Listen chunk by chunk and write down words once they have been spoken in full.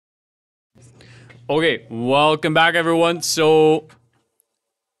Okay, welcome back, everyone. So,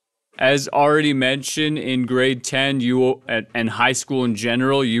 as already mentioned, in grade 10, and high school in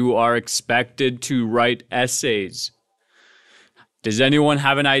general, you are expected to write essays. Does anyone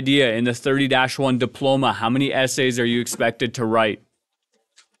have an idea in the 30-1 diploma, how many essays are you expected to write?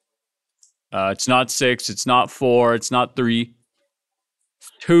 It's not 6, it's not 4, it's not 3.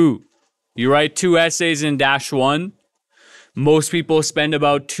 2. You write 2 essays in -1. Most people spend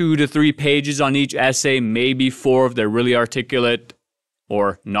about 2 to 3 pages on each essay, maybe 4 if they're really articulate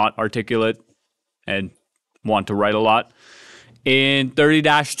or not articulate and want to write a lot. In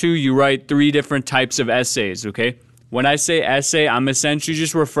 30-2, you write 3 different types of essays, okay? When I say essay, I'm essentially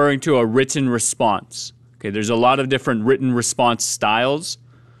just referring to a written response. Okay, there's a lot of different written response styles.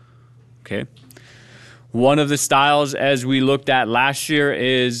 Okay. One of the styles, as we looked at last year,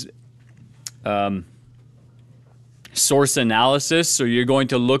 is source analysis. So you're going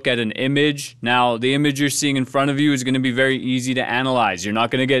to look at an image. Now, the image you're seeing in front of you is going to be very easy to analyze. You're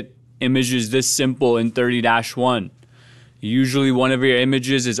not going to get images this simple in 30-1. Usually one of your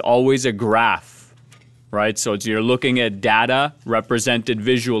images is always a graph, right? So you're looking at data represented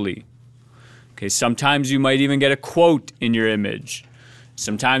visually. Okay, sometimes you might even get a quote in your image.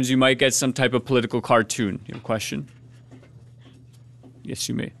 Sometimes you might get some type of political cartoon. You have a question? Yes,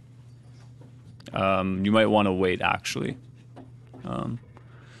 you may. You might want to wait, actually.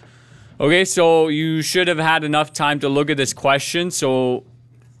 Okay, so you should have had enough time to look at this question. So,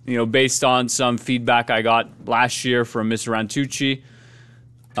 based on some feedback I got last year from Ms. Rantucci,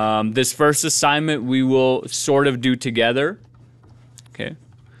 this first assignment we will sort of do together. Okay.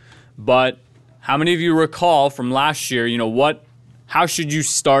 But how many of you recall from last year, how should you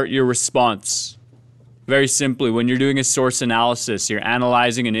start your response? Very simply, when you're doing a source analysis, you're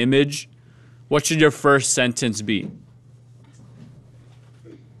analyzing an image, what should your first sentence be?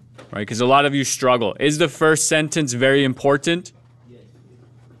 Right, because a lot of you struggle. Is the first sentence very important?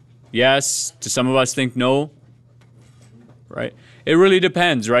 Yes. Do some of us think no? Right? It really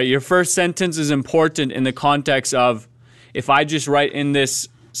depends, right? Your first sentence is important in the context of, if I just write in this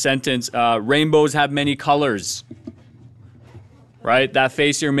sentence, rainbows have many colors. Right? That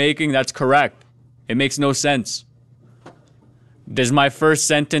face you're making, that's correct. It makes no sense. Does my first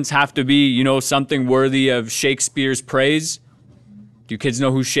sentence have to be, something worthy of Shakespeare's praise? Do you kids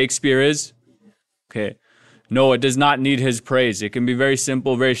know who Shakespeare is? Okay. No, it does not need his praise. It can be very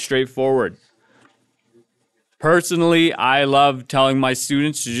simple, very straightforward. Personally, I love telling my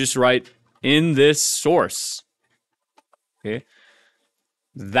students to just write in this source. Okay.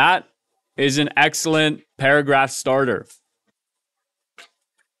 That is an excellent paragraph starter.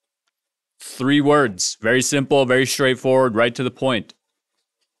 3 words, very simple, very straightforward, right to the point.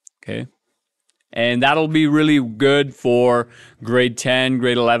 Okay. And that'll be really good for grade 10,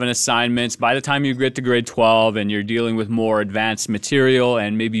 grade 11 assignments. By the time you get to grade 12 and you're dealing with more advanced material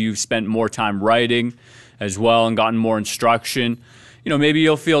and maybe you've spent more time writing as well and gotten more instruction, maybe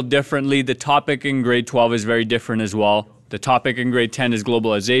you'll feel differently. The topic in grade 12 is very different as well. The topic in grade 10 is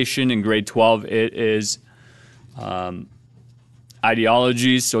globalization. In grade 12, it is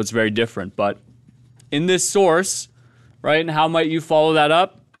ideologies, so it's very different. But in this source, right, and how might you follow that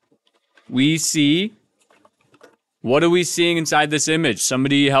up? We see, what are we seeing inside this image?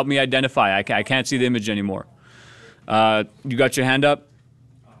 Somebody help me identify. I can't see the image anymore. You got your hand up?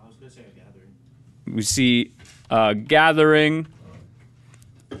 I was going to say a gathering. We see a gathering.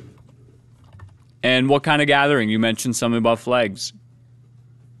 And what kind of gathering? You mentioned something about flags,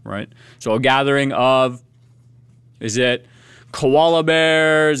 right? So a gathering of, is it koala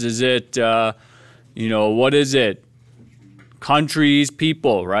bears? Is it, what is it? Countries,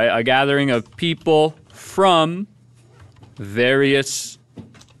 people, right? A gathering of people from various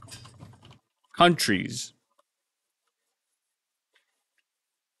countries.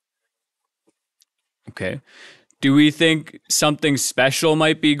 Okay. Do we think something special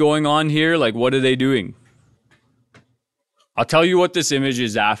might be going on here? Like, what are they doing? I'll tell you what this image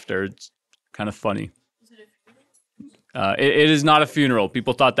is after. It's kind of funny. It is not a funeral.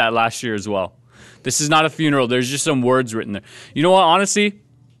 People thought that last year as well. This is not a funeral. There's just some words written there. You know what, honestly?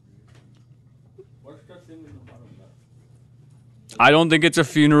 I don't think it's a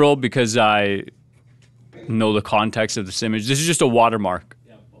funeral because I know the context of this image. This is just a watermark.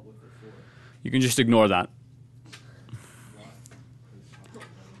 You can just ignore that.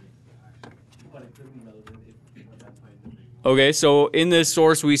 Okay, so in this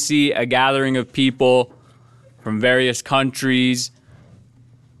source we see a gathering of people from various countries.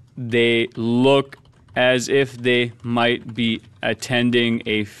 They look as if they might be attending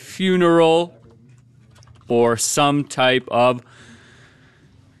a funeral or some type of,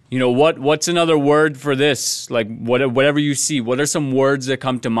 You know, what's another word for this? Like whatever you see, what are some words that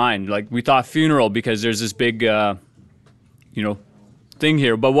come to mind? Like we thought funeral because there's this big, thing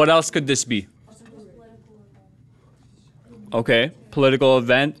here. But what else could this be? Okay, political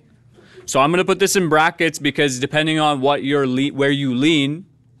event. So I'm gonna put this in brackets because depending on what where you lean,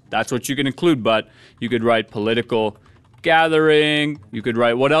 that's what you can include. But you could write political gathering. You could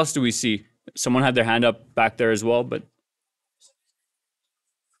write, what else do we see? Someone had their hand up back there as well, but.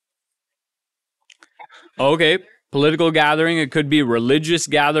 Okay, political gathering. It could be religious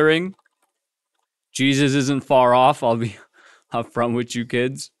gathering. Jesus isn't far off. I'll be upfront with you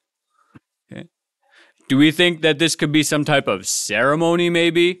kids. Okay. Do we think that this could be some type of ceremony,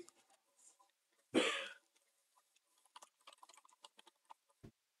 maybe?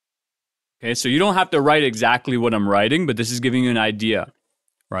 Okay, so you don't have to write exactly what I'm writing, but this is giving you an idea,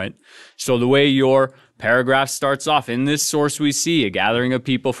 right? So the way your paragraph starts off, in this source we see a gathering of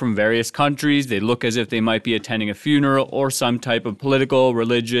people from various countries. They look as if they might be attending a funeral or some type of political,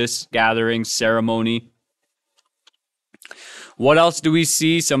 religious gathering, ceremony. What else do we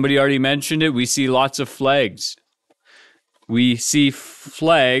see? Somebody already mentioned it. We see lots of flags. We see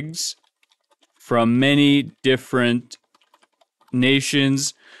flags from many different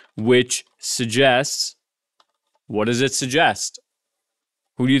nations, which suggests, what does it suggest?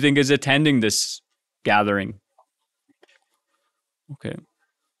 Who do you think is attending this gathering? Okay.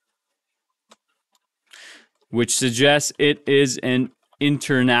 Which suggests it is an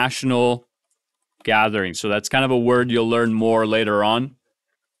international gathering. So that's kind of a word you'll learn more later on.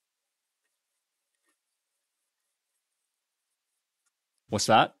 What's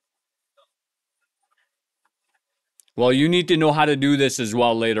that? Well, you need to know how to do this as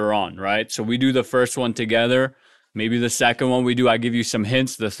well later on, right? So we do the first one together. Maybe the second one we do, I give you some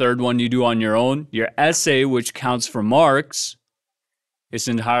hints. The third one you do on your own. Your essay, which counts for marks, is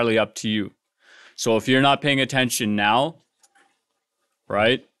entirely up to you. So if you're not paying attention now,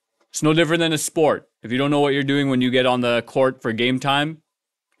 right? It's no different than a sport. If you don't know what you're doing when you get on the court for game time,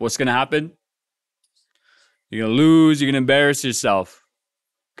 what's going to happen? You're going to lose. You're going to embarrass yourself.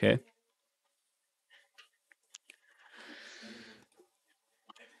 Okay?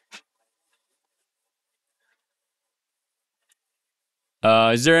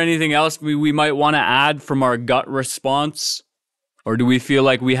 Is there anything else we might want to add from our gut response? Or do we feel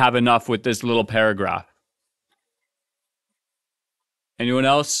like we have enough with this little paragraph? Anyone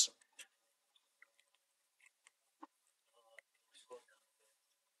else?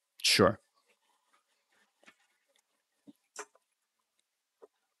 Sure.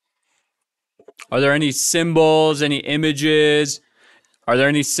 Are there any symbols, any images? Are there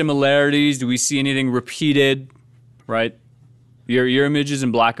any similarities? Do we see anything repeated? Right? Your image is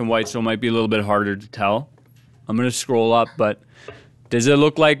in black and white, so it might be a little bit harder to tell. I'm going to scroll up, but does it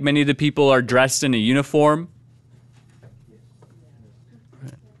look like many of the people are dressed in a uniform?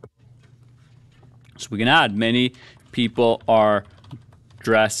 So we can add, many people are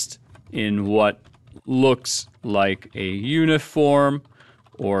dressed in what looks like a uniform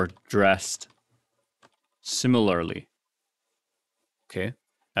or dressed similarly. Okay.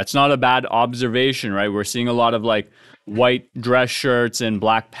 That's not a bad observation, right? We're seeing a lot of like white dress shirts and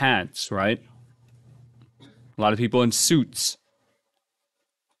black pants, right? A lot of people in suits.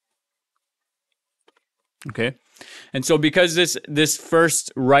 Okay. And so because this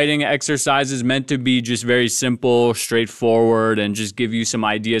first writing exercise is meant to be just very simple, straightforward, and just give you some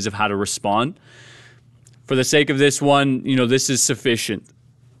ideas of how to respond, for the sake of this one, this is sufficient.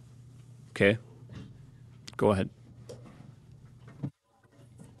 Okay. Go ahead.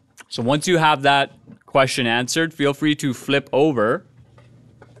 So once you have that question answered, feel free to flip over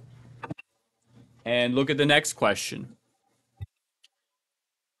and look at the next question.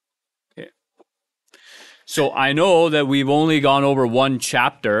 Okay. So I know that we've only gone over one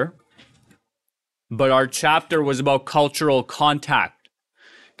chapter, but our chapter was about cultural contact.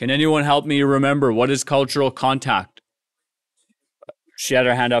 Can anyone help me remember what is cultural contact? She had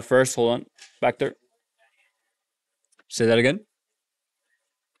her hand up first. Hold on. Back there. Say that again.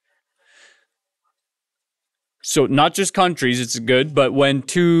 So not just countries, it's good, but when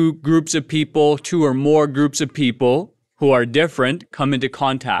two or more groups of people who are different come into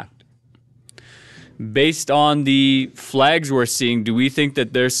contact. Based on the flags we're seeing, do we think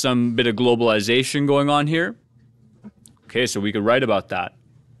that there's some bit of globalization going on here? Okay, so we could write about that.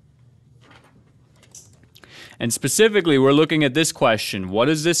 And specifically, we're looking at this question. What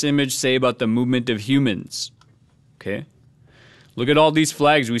does this image say about the movement of humans? Okay. Look at all these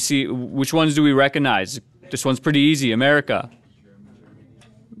flags. We see, which ones do we recognize? This one's pretty easy, America.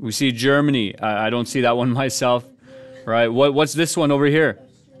 We see Germany. I don't see that one myself. Right? What's this one over here?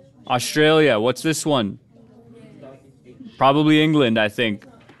 Australia. What's this one? Probably England, I think.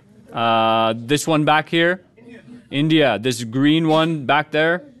 This one back here? India. This green one back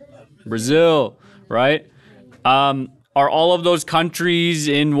there? Brazil, right? Are all of those countries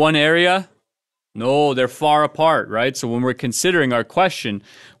in one area? No, they're far apart, right? So when we're considering our question,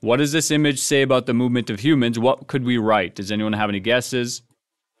 what does this image say about the movement of humans? What could we write? Does anyone have any guesses?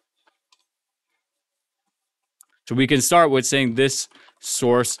 So we can start with saying this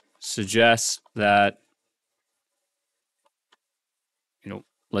source suggests that,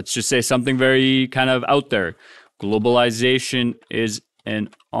 let's just say something very kind of out there. Globalization is an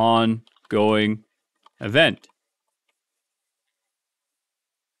ongoing event.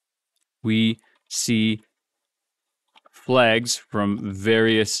 We see flags from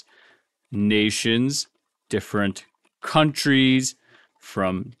various nations, different countries,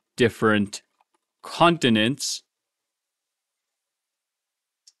 from different continents,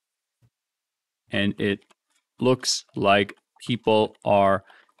 and it looks like people are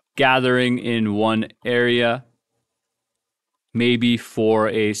gathering in one area, maybe for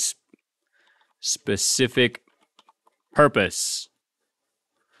a specific purpose.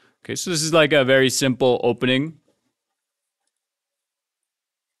 Okay, so this is like a very simple opening.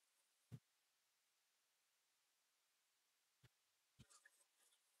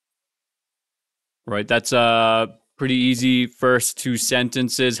 Right, that's pretty easy first two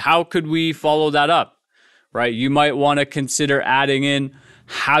sentences. How could we follow that up? Right, you might want to consider adding in,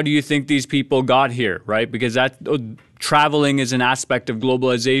 how do you think these people got here, right? Because that traveling is an aspect of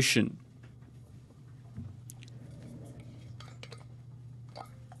globalization.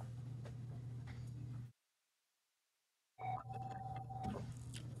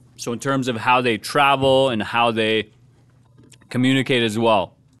 So in terms of how they travel and how they communicate as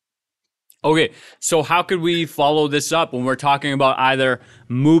well. Okay, so how could we follow this up when we're talking about either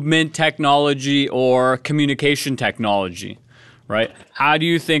movement technology or communication technology, right? How do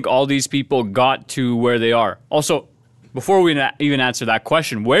you think all these people got to where they are? Also, before we even answer that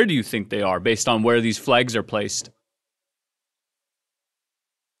question, where do you think they are based on where these flags are placed?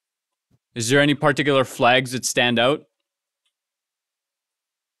 Is there any particular flags that stand out?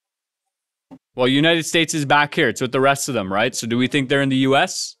 Well, United States is back here. It's with the rest of them, right? So do we think they're in the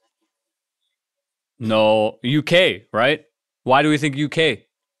US? No, UK, right? Why do we think UK?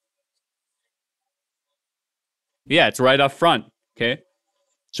 Yeah, it's right up front, okay?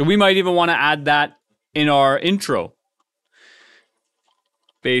 So we might even want to add that in our intro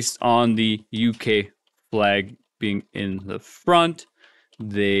based on the UK flag being in the front.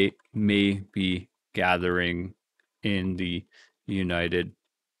 They may be gathering in the United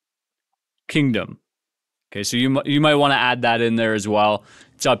Kingdom. Okay, so you might want to add that in there as well.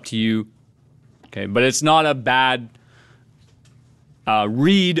 It's up to you. Okay, but it's not a bad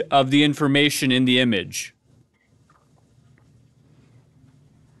read of the information in the image.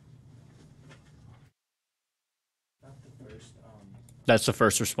 That's the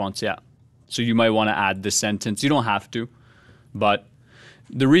first response, yeah. So you might want to add this sentence. You don't have to, but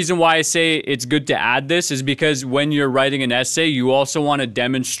the reason why I say it's good to add this is because when you're writing an essay, you also want to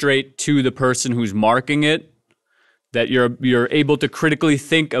demonstrate to the person who's marking it that you're able to critically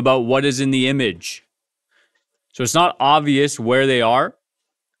think about what is in the image. So it's not obvious where they are,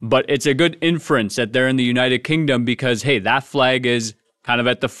 but it's a good inference that they're in the United Kingdom because, hey, that flag is kind of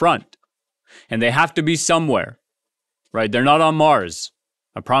at the front. And they have to be somewhere, right? They're not on Mars.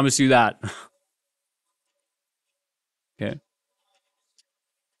 I promise you that. Okay.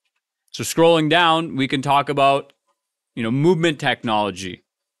 So scrolling down, we can talk about, movement technology.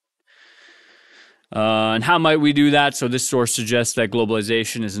 And how might we do that? So this source suggests that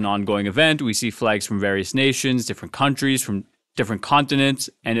globalization is an ongoing event. We see flags from various nations, different countries, from different continents,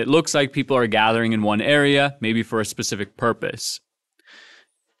 and it looks like people are gathering in one area, maybe for a specific purpose.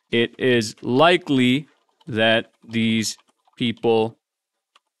 It is likely that these people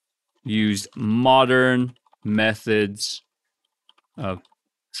used modern methods of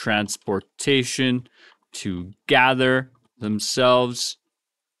transportation to gather themselves.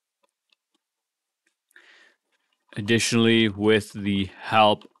 Additionally, with the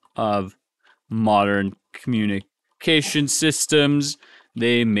help of modern communication systems,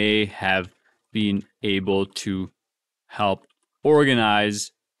 they may have been able to help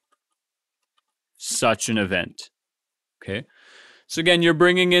organize such an event. Okay. So again, you're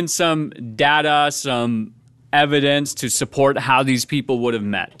bringing in some data, some evidence to support how these people would have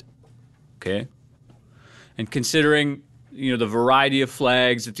met. Okay. And considering, the variety of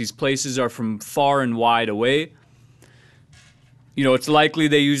flags, that these places are from far and wide away, it's likely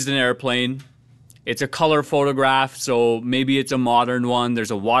they used an airplane. It's a color photograph, so maybe it's a modern one.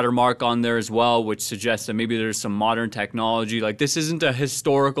 There's a watermark on there as well, which suggests that maybe there's some modern technology. Like, this isn't a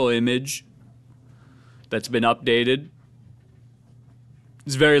historical image that's been updated.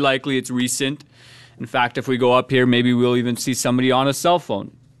 It's very likely it's recent. In fact, if we go up here, maybe we'll even see somebody on a cell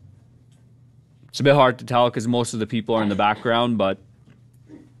phone. It's a bit hard to tell because most of the people are in the background, but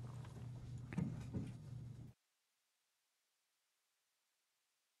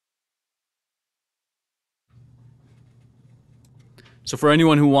so for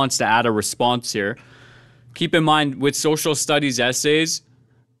anyone who wants to add a response here, keep in mind with social studies essays,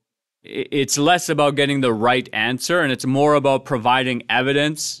 it's less about getting the right answer and it's more about providing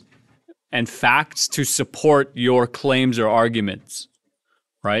evidence and facts to support your claims or arguments,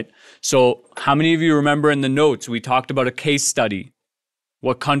 right? So how many of you remember in the notes we talked about a case study?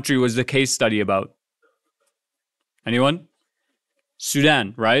 What country was the case study about? Anyone?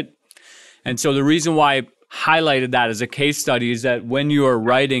 Sudan, right? And so the reason why I highlighted that as a case study is that when you are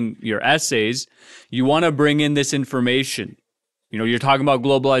writing your essays, you want to bring in this information. You know, you're talking about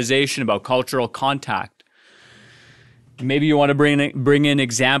globalization, about cultural contact. Maybe you want to bring in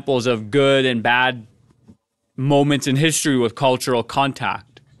examples of good and bad moments in history with cultural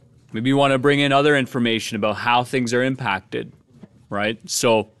contact. Maybe you want to bring in other information about how things are impacted, right?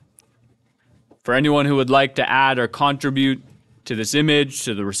 So for anyone who would like to add or contribute to this image,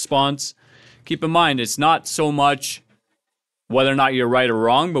 to the response, keep in mind, it's not so much whether or not you're right or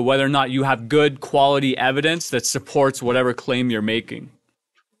wrong, but whether or not you have good quality evidence that supports whatever claim you're making.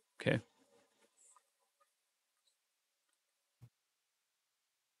 Okay.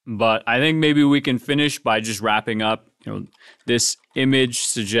 But I think maybe we can finish by just wrapping up. You know, this image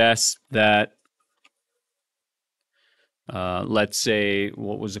suggests that, let's say,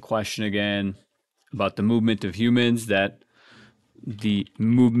 what was the question again? About the movement of humans, that the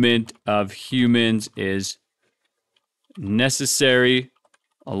movement of humans is necessary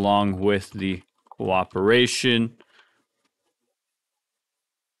along with the cooperation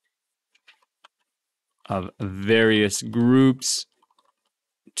of various groups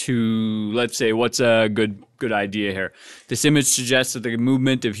to, let's say, what's a good idea here? This image suggests that the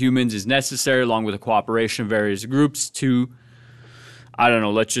movement of humans is necessary along with the cooperation of various groups to, I don't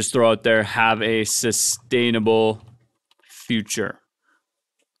know, let's just throw out there, have a sustainable future.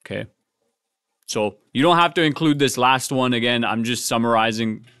 Okay. So you don't have to include this last one. Again, I'm just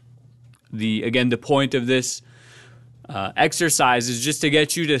summarizing the point of this exercise is just to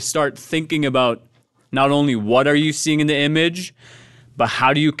get you to start thinking about not only what are you seeing in the image, but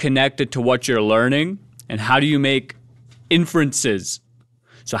how do you connect it to what you're learning and how do you make inferences?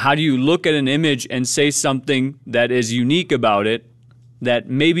 So how do you look at an image and say something that is unique about it that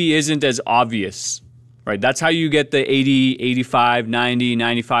maybe isn't as obvious, right? That's how you get the 80, 85, 90,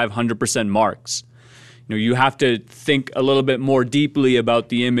 95, 100% marks. You know, you have to think a little bit more deeply about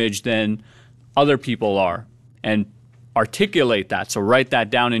the image than other people are and articulate that. So write that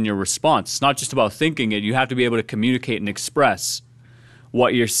down in your response. It's not just about thinking it. You have to be able to communicate and express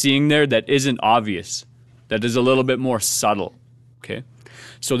what you're seeing there that isn't obvious, that is a little bit more subtle, okay?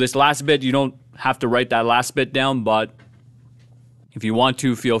 So this last bit, you don't have to write that last bit down, but if you want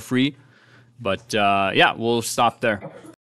to, feel free. But yeah, we'll stop there.